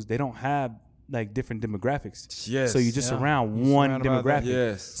schools, they don't have like different demographics. Yes. So you're just Yeah. around You're one surrounded by that. demographic.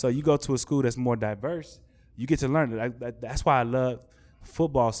 Yes. So you go to a school that's more diverse, you get to learn it. That's why I love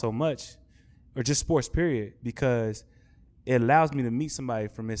football so much, or just sports period, because it allows me to meet somebody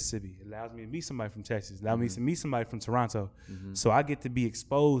from Mississippi. It allows me to meet somebody from Texas. It allows me to meet somebody from Toronto. So I get to be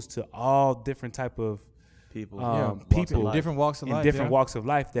exposed to all different type of People, people life. different walks of in life. different yeah. walks of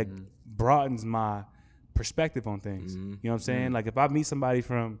life that broadens my perspective on things. You know what I'm saying? Like if I meet somebody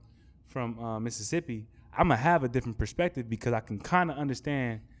from Mississippi, I'm gonna have a different perspective because I can kind of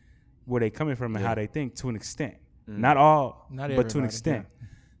understand where they coming from and how they think to an extent. Not all, Not but to an everybody, extent.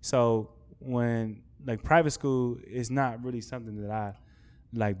 So when like private school is not really something that I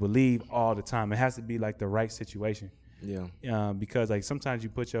like believe all the time. It has to be like the right situation. Yeah. Because like sometimes you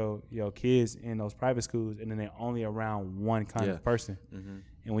put your kids in those private schools and then they're only around one kind Yeah. of person.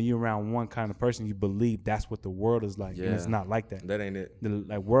 And when you're around one kind of person, you believe that's what the world is like. And it's Yeah. not like that. That ain't it. The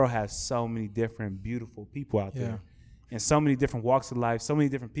like world has so many different beautiful people out Yeah. there. And so many different walks of life, so many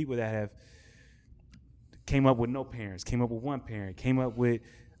different people that have came up with no parents, came up with one parent, came up with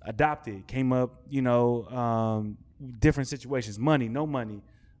adopted, came up, different situations, money, no money,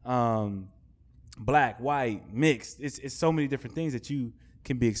 black, white, mixed. It's so many different things that you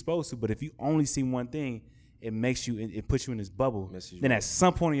can be exposed to. But if you only see one thing, it makes you, it puts you in this bubble. Messes you Then up. at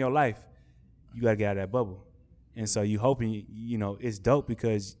some point in your life, you gotta get out of that bubble. And so you hoping, it's dope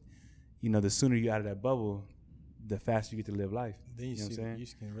because, the sooner you out of that bubble, the faster you get to live life. Then you know what see, I'm saying? you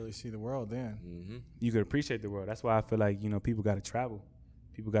can really see the world. Then You can appreciate the world. That's why I feel like, people got to travel.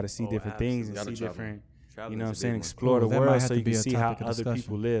 People got to see different things and absolutely. see Gotta travel. different, Traveling you know what I'm is a saying, big one. explore Ooh, the that might world have so to you be can a see how topic of other discussion.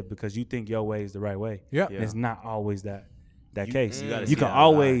 people live because you think your way is the right way. Yeah. And it's not always that case. you gotta You see can eye to eye.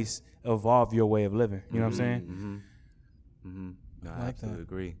 always evolve your way of living. You know what I'm saying? No, I like absolutely that.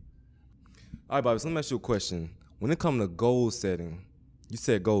 agree. All right, Bobby, so let me ask you a question. When it comes to goal setting, you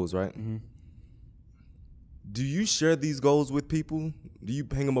said goals, right? Do you share these goals with people? Do you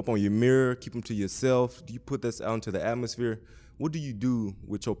hang them up on your mirror, keep them to yourself? Do you put this out into the atmosphere? What do you do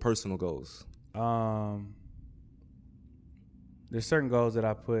with your personal goals? There's certain goals that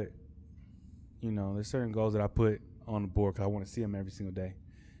I put, on the board because I want to see them every single day.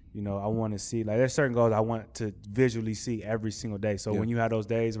 I want to see, like, there's certain goals I want to visually see every single day. So when you have those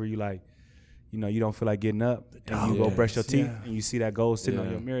days where you like, you don't feel like getting up and you go brush your teeth and you see that goal sitting on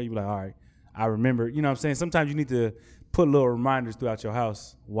Yeah. your mirror, you be like, all right, I remember, you know what I'm saying? Sometimes you need to put little reminders throughout your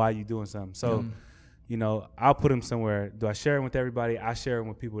house while you're doing something. So, I'll put them somewhere. Do I share them with everybody? I share them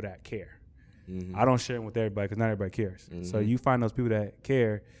with people that care. I don't share them with everybody because not everybody cares. So you find those people that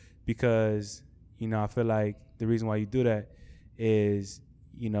care because, I feel like the reason why you do that is,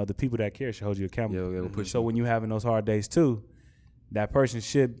 the people that care should hold you accountable. Yeah, we'll push So when you having those hard days too, that person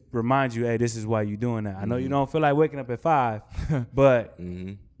should remind you, hey, this is why you're doing that. I know you don't feel like waking up at 5, but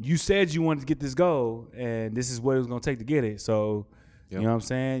you said you wanted to get this goal, and this is what it was going to take to get it. So, you know what I'm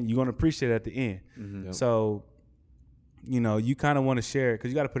saying? You're going to appreciate it at the end. Yep. So, you kind of want to share it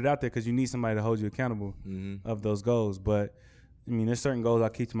because you got to put it out there because you need somebody to hold you accountable of those goals. But, there's certain goals I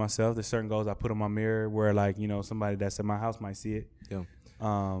keep to myself. There's certain goals I put on my mirror where, like, somebody that's at my house might see it. Yeah.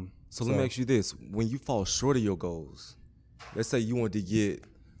 So let me ask you this. When you fall short of your goals, let's say you want to get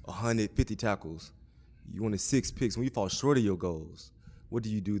 150 tackles, you wanted 6 picks. When you fall short of your goals, what do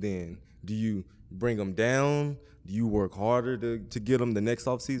you do then? Do you bring them down? Do you work harder to get them the next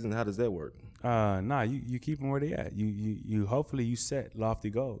offseason? How does that work? Nah, you keep them where they at. You hopefully you set lofty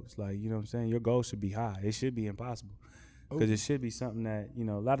goals. Like, you know what I'm saying? Your goals should be high. It should be impossible. Because it should be something that,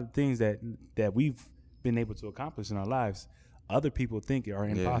 a lot of things that we've been able to accomplish in our lives, other people think are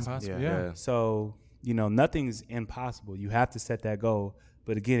impossible. Impossible, Yeah. yeah. So, nothing's impossible. You have to set that goal.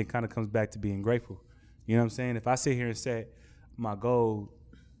 But again, it kind of comes back to being grateful. You know what I'm saying? If I sit here and set my goal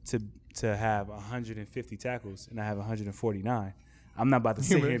to have 150 tackles and I have 149, I'm not about to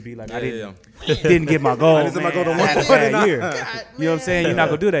sit here and be like, I didn't get my goal. I didn't set my goal to I had a 149. bad year. You know what I'm saying? You're not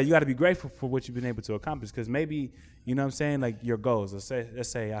going to do that. You got to be grateful for what you've been able to accomplish because maybe, you know what I'm saying, like your goals. Let's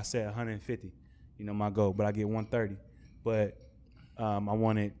say I set 150, my goal, but I get 130. But I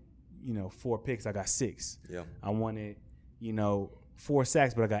wanted, 4 picks, I got 6. Yeah. I wanted, 4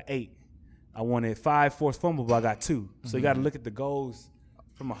 sacks, but I got 8. I wanted 5 forced fumbles, but I got 2. So you got to look at the goals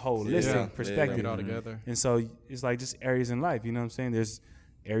from a holistic perspective. Get it all together. And so it's like just areas in life, you know what I'm saying? There's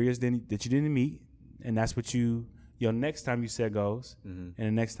areas that you didn't meet, and that's what you your next time you set goals, Mm-hmm. and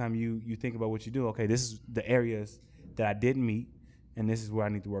the next time you think about what you do, okay, this is the areas that I didn't meet, and this is where I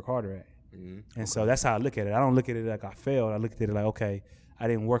need to work harder at. And so that's how I look at it. I don't look at it like I failed. I look at it like, okay, I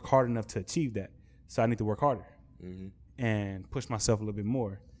didn't work hard enough to achieve that, so I need to work harder and push myself a little bit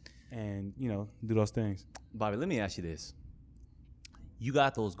more, and do those things. Bobby, let me ask you this. You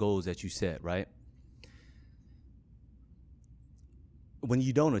got those goals that you set, right? When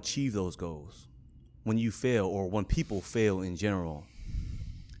you don't achieve those goals, when you fail, or when people fail in general,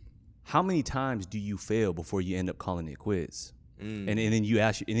 how many times do you fail before you end up calling it quits? And then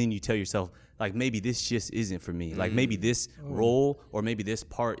you tell yourself, like, maybe this just isn't for me. Like, maybe this role or maybe this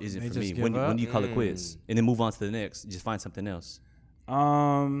part isn't for me. When do you call it quits? And then move on to the next. Just find something else.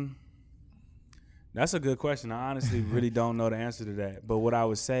 That's a good question. I honestly really don't know the answer to that. But what I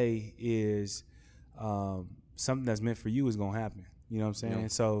would say is something that's meant for you is going to happen. You know what I'm saying? Yeah.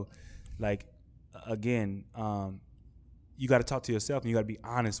 So, like, again, you got to talk to yourself, and you got to be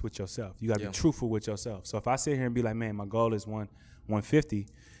honest with yourself. You got to be truthful with yourself. So if I sit here and be like, man, my goal is 150,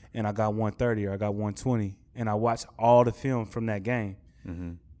 and I got 130 or I got 120, and I watch all the film from that game,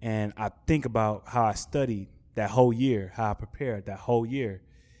 and I think about how I studied that whole year, how I prepared that whole year,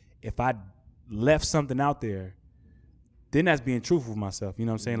 if I left something out there, then that's being truthful with myself. You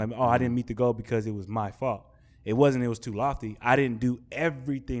know what I'm saying? Like, I didn't meet the goal because it was my fault. It wasn't, it was too lofty. I didn't do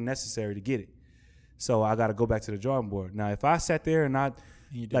everything necessary to get it. So I got to go back to the drawing board. Now, if I sat there and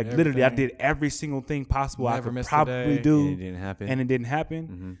literally I did every single thing possible I could probably do, and it didn't happen, then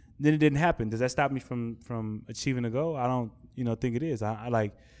it didn't happen. Does that stop me from achieving a goal? I don't, think it is. I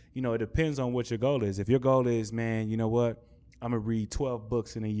like, it depends on what your goal is. If your goal is, man, you know what, I'm going to read 12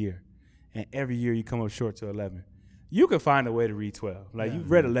 books in a year, and every year you come up short to 11, you can find a way to read 12. Like,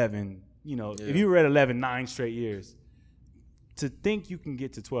 you've read 11, if you read 11 9 straight years, to think you can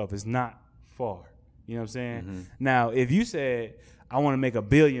get to 12 is not far. You know what I'm saying? Now, if you said, I want to make $1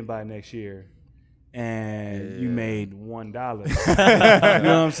 billion by next year, and you made $1, you know what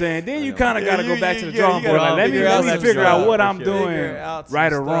I'm saying? Then you kind of got to go back to the drawing board. Like, let me figure out what I'm doing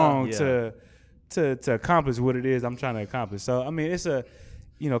right or wrong to accomplish what it is I'm trying to accomplish. So, I mean, it's a,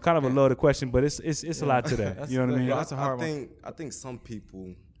 kind of a loaded question, but it's a lot to that. You know what I mean? That's a hard one. I think some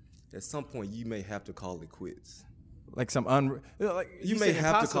people, at some point, you may have to call it quits. Like some you may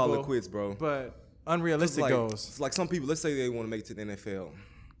have to call it quits, bro. But unrealistic goals. It's like some people, let's say they want to make it to the NFL.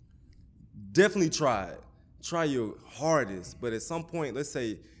 Definitely try it. Try your hardest. But at some point, let's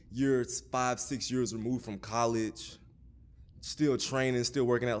say you're 5-6 years removed from college, still training, still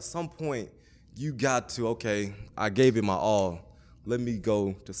working out. At some point, you got to, okay, I gave it my all. Let me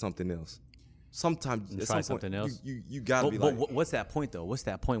go to something else. Sometimes at try some something point, else. You got to be like. What's that point though? What's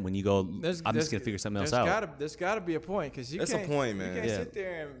that point when you go? I'm just gonna figure something else out. There's got to be a point because That's a point, man. You can't sit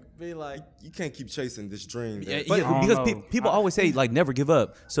there and be like, You can't keep chasing this dream. Yeah, But because people always say like never give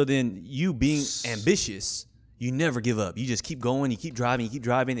up. So then you being ambitious, you never give up. You just keep going. You keep driving,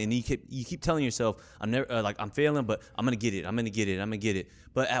 and you keep telling yourself, I'm never I'm failing, but I'm gonna get it.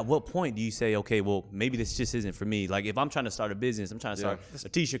 But at what point do you say, okay, well maybe this just isn't for me? Like if I'm trying to start a business, I'm trying to start a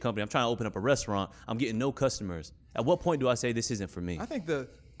t-shirt company, I'm trying to open up a restaurant, I'm getting no customers. At what point do I say this isn't for me? I think the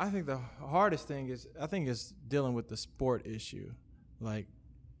hardest thing is dealing with the sport issue, like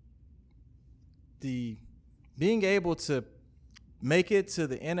the being able to make it to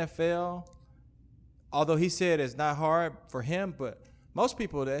the NFL. Although he said it's not hard for him, but most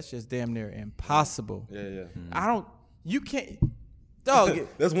people that's just damn near impossible. Yeah. You can't. Dog,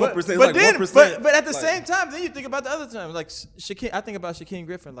 that's 1%. It's but like then, 1%. But at the same time, then you think about the other time. Like I think about Shaquem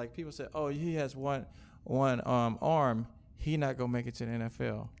Griffin. Like people say, oh, he has one arm. He not gonna make it to the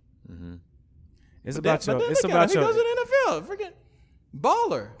NFL. It's He about goes to the NFL. Freaking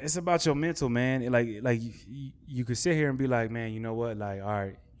baller. It's about your mental, man. Like you could sit here and be like, man, you know what? Like, all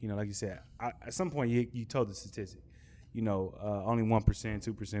right, like you said, at some point you told the statistic. Only 1%,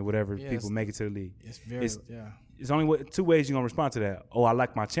 2%, whatever people make it to the league. It's only two ways you're gonna respond to that. Oh, I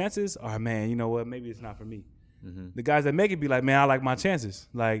like my chances, or man, you know what? Maybe it's not for me. The guys that make it be like, man, I like my chances.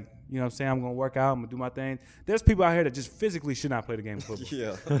 Like, you know what I'm saying? I'm gonna work out. I'm gonna do my thing. There's people out here that just physically should not play the game of football.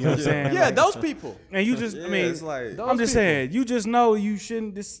 Yeah. You know what I'm saying? Yeah, those people. And you just, it's like, I'm just saying, you just know you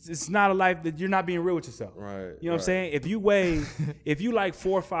shouldn't. It's not a life that you're not being real with yourself. Right. You know what I'm saying? If you like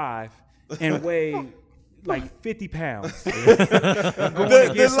 4'5" and weigh like 50 pounds,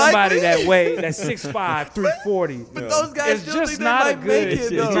 going against somebody that's 6'5", 340. But those guys it's still just think they not might a good. make it, It's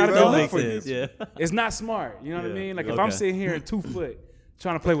though, not a bro. good look for you. Yeah. It's not smart. You know what I mean? Like if Okay. I'm sitting here at 2 foot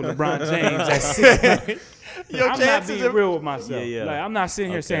trying to play with LeBron James at 6, I'm not being real with myself. Yeah. Like I'm not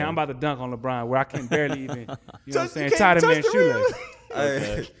sitting here saying I'm about to dunk on LeBron where I can barely even, you know what I'm saying, you tie can't the man's touch the rim. shoelace.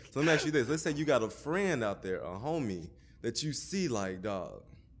 Hey, so let me ask you this. Let's say you got a friend out there, a homie, that you see like, dog,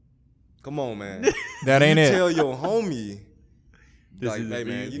 come on, man. That ain't you it. tell your homie, like, is hey, for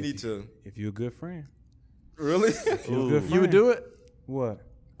man, you. you need to. If you're a good friend. Really? If you're a good Ooh. friend. You would do it? What?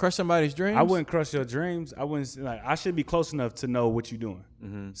 Crush somebody's dreams? I wouldn't crush your dreams. I wouldn't like. I should be close enough to know what you're doing.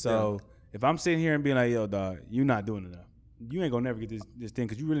 So if I'm sitting here and being like, "Yo, dog, you not doing enough. You ain't gonna never get this thing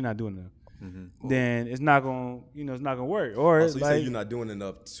because you really not doing enough." Then it's not gonna, it's not gonna work. Or So you say you're not doing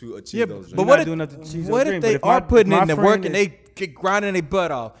enough to achieve Yeah, those but dreams. what not if, doing enough to achieve what those if dreams. they But if are my- putting if my in the friend work and is- they get grinding their butt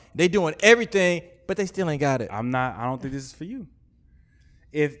off? They doing everything, but they still ain't got it. I don't think this is for you.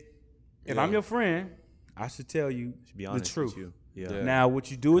 If I'm your friend, I should tell you Be the honest truth. with you. Yeah. Yeah. Now,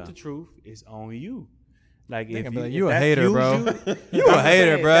 what you do with the truth is on you. Like if gonna be you, like, if you a that hater, fuels bro. You, You a I'm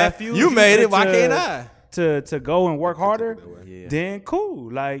hater, saying, bro. that fuels You made it. Why to- can't I? To go and work harder, Yeah. then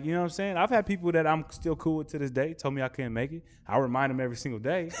cool. Like, you know what I'm saying? I've had people that I'm still cool with to this day told me I couldn't make it. I remind them every single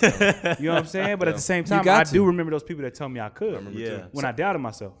day. You know what I'm saying? But at the same time, got I do to. remember those people that tell me I could. Yeah. When I doubted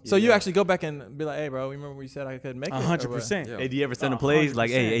myself. So you actually go back and be like, "Hey, bro, remember when you said I couldn't make it?" or what? 100%. Yeah. Hey, do you ever send them plays like,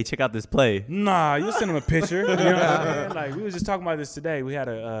 100%. hey, check out this play? Nah, you send them a picture. You know what I'm saying? Like, we was just talking about this today. We had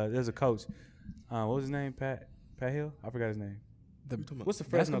there's a coach. What was his name? Pat Hill? I forgot his name. What's the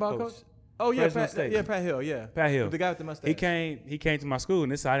Fresno Basketball coach? Oh yeah, Fresno Pat, State. yeah, Pat Hill, yeah. Pat Hill. The guy with the mustache. He came to my school,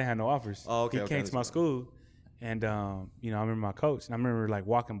 and this I didn't have no offers. Oh, okay, He okay, came to my that's school, and I remember my coach, and I remember like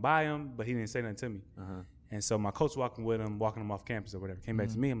walking by him, but he didn't say nothing to me. And so my coach walking him off campus or whatever, came back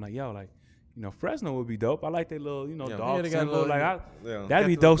to me. I'm like, yo, like, Fresno would be dope. I like their little, Yeah. dog Yeah, they got a symbol. little- Like, Yeah. that'd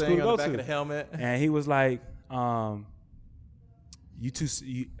be Got the dope little school thing to on go the back of the to. helmet. And he was like,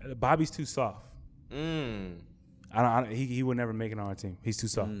 Bobby's too soft. He would never make it on our team. He's too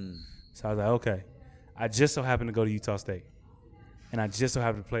soft. So I was like, okay. I just so happened to go to Utah State, and I just so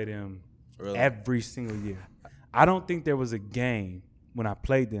happened to play them Really? every single year. I don't think there was a game when I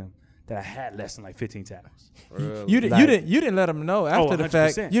played them that I had less than like 15 tackles. Really? You Like- didn't let them know after the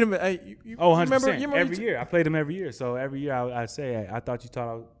fact. 100%. You didn't. Hey, you Oh, 100%. remember? You remember Every year. I played them every year. So every year I'd say, hey, I thought you thought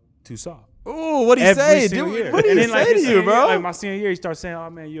I was too soft. Ooh, what do you Every say? single Dude, year. what do you And then, like, say his to you, senior bro? year, like my senior year, he starts saying, "Oh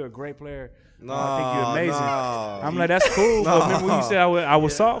man, you're a great player. I think you're amazing." I'm like, "That's cool." But remember when you said I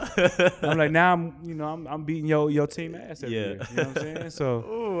was soft? I'm like, now I'm beating your team ass every Yeah. year. You know what I'm saying? So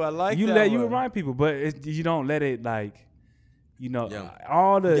Ooh, I like you that. you one. remind people, but you don't let it like, Yeah.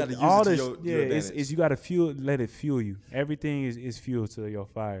 all the You gotta use all it to the your it's advantage. you gotta let it fuel you. Everything is fuel to your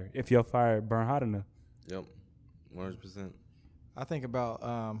fire. If your fire burn hot enough. Yep. 100%. I think about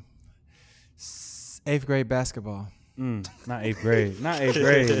 8th grade basketball. Not eighth grade. Not eighth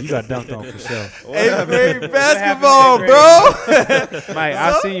grade. You got dunked on for sure. 8th grade happened basketball, in bro. Mike,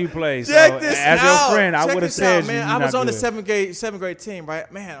 I seen you play. So Check this as out. your friend, I Check would have this said out, man. you I was not on the good. seventh grade team,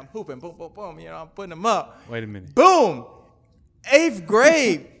 right? Man, I'm hooping, boom, boom, boom. I'm putting them up. Wait a minute. Boom, 8th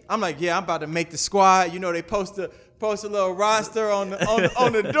grade. I'm like, yeah, I'm about to make the squad. They post a little roster on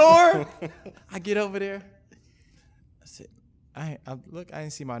the door. I get over there. I said, I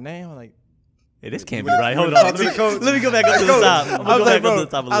didn't see my name. I'm like, Hey, this can't be right. Hold on. Let me go back up to the top. I'm I gonna was go like, back up bro, to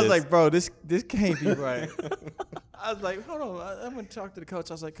the top of the I was list. like, bro, this can't be right. I was like, hold on, I'm gonna talk to the coach.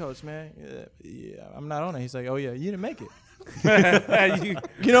 I was like, Coach, man, yeah, I'm not on it. He's like, oh yeah, you didn't make it.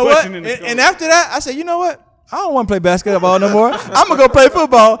 You know what? questioning the And after that, I said, you know what? I don't want to play basketball no more. I'm gonna go play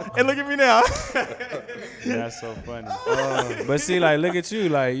football. And look at me now. That's so funny. But see, like, look at you,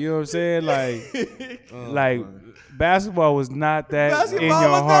 like, you know what I'm saying, like, basketball was not that Basketball in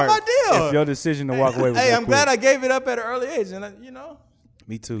your was not heart. my deal. If your decision to walk away was Hey, that I'm glad quick. I gave it up at an early age, and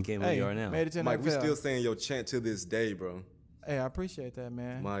Me too. Came where hey, you are now. made it to Mike, we NFL. still saying your chant to this day, bro. Hey, I appreciate that,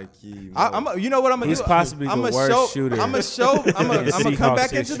 man. Mikey. You know what I'm gonna He's do? possibly the worst shooter I'm gonna come Seahawks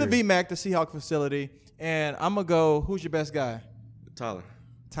back into the history. VMAC, the Seahawk facility, and I'm gonna go. Who's your best guy? Tyler.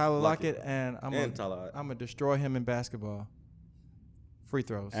 Tyler Lockett. Lockett, and I'm And Tyler. gonna destroy him in basketball. Free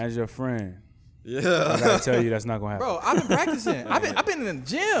throws. As your friend, I Yeah. gotta tell you that's not gonna happen. Bro, I've been practicing. I've been in the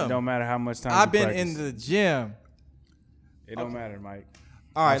gym. It don't matter how much time I've you been practice. in the gym. It don't matter, Mike.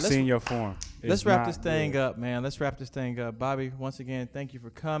 All right, I've seen your form. let's It's wrap not this thing good. up, man. Let's wrap this thing up. Bobby, once again, thank you for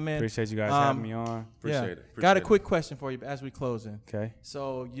coming. Appreciate you guys having me on. Appreciate yeah. it. Got a Appreciate quick question for you as we closing. Okay.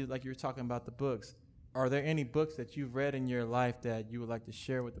 So you were talking about the books. Are there any books that you've read in your life that you would like to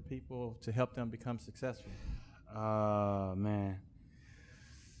share with the people to help them become successful? Man.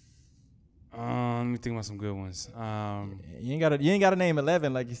 Let me think about some good ones. You ain't gotta name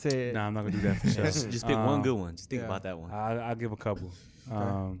 11 like you said. Nah, I'm not gonna do that for sure. Just pick one good one. Just think yeah. about that one. I'll give a couple.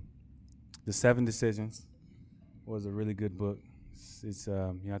 The 7 Decisions was a really good book. It's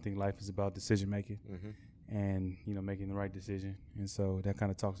I think life is about decision making, and making the right decision. And so that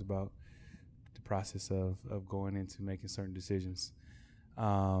kind of talks about the process of going into making certain decisions.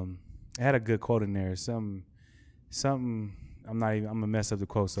 it had a good quote in there. Something. I'm gonna mess up the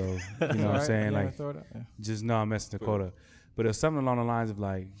quote, so you know what I'm saying. Like, just know I'm messing the quote up. But it was something along the lines of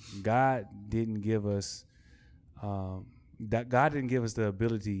like, God didn't give us the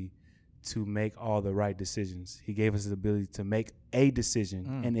ability to make all the right decisions. He gave us the ability to make a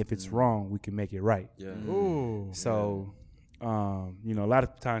decision, and if it's wrong, we can make it right. Yeah. Ooh. So, you know, a lot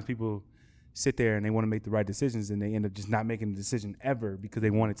of times people sit there and they want to make the right decisions, and they end up just not making the decision ever because they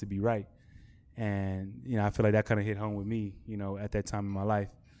want it to be right. And, you know, I feel like that kind of hit home with me, you know, at that time in my life.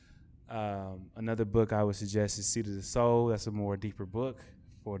 Another book I would suggest is Seed of the Soul. That's a more deeper book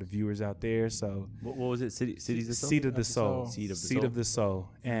for the viewers out there. So What was it? Cities of Soul? Seed of the Soul. Seed of the Soul.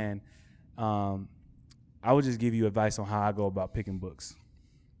 And I would just give you advice on how I go about picking books.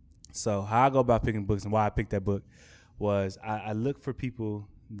 So how I go about picking books and why I picked that book was I look for people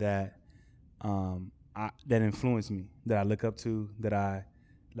that that influence me, that I look up to, that I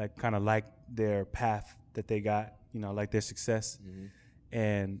like their path that they got, you know, like their success.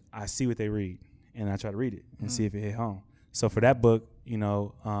 And I see what they read, and I try to read it and see if it hit home. So for that book, you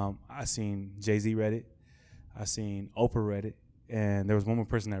know, I seen Jay-Z read it, I seen Oprah read it, and there was one more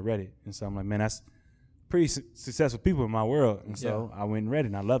person that read it. And so I'm like, man, that's pretty successful people in my world. And so I went and read it,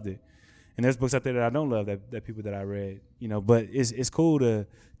 and I loved it. And there's books out there that I don't love that people that I read, you know, but it's cool to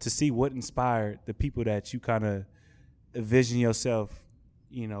see what inspired the people that you kind of envision yourself,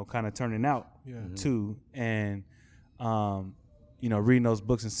 you know, kind of turning out to, and you know, reading those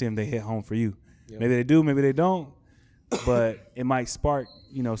books and seeing them, they hit home for you. Maybe they do, maybe they don't, but it might spark,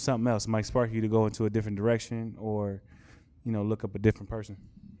 you know, something else. It might spark you to go into a different direction, or, you know, look up a different person.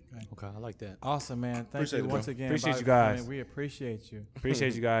 Okay, I like that. Awesome, man. Thank you once again. Appreciate Bobby, you guys. for coming. We appreciate you.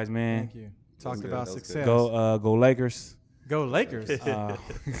 Appreciate you guys, man. Thank you. Talked good. about That was success. Go Lakers. Go Lakers. Go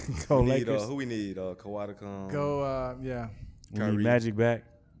We need, Lakers. who we need? Kawhi to come. Go, yeah. We need Kyrie. Magic back.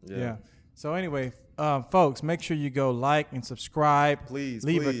 Yeah. So anyway, folks, make sure you go like and subscribe. Please,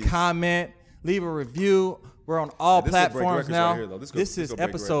 leave please. a comment, leave a review. We're on all This is a break platforms records now. right here, though. This is go break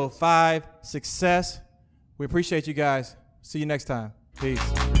episode records. 5, Success. We appreciate you guys. See you next time. Peace.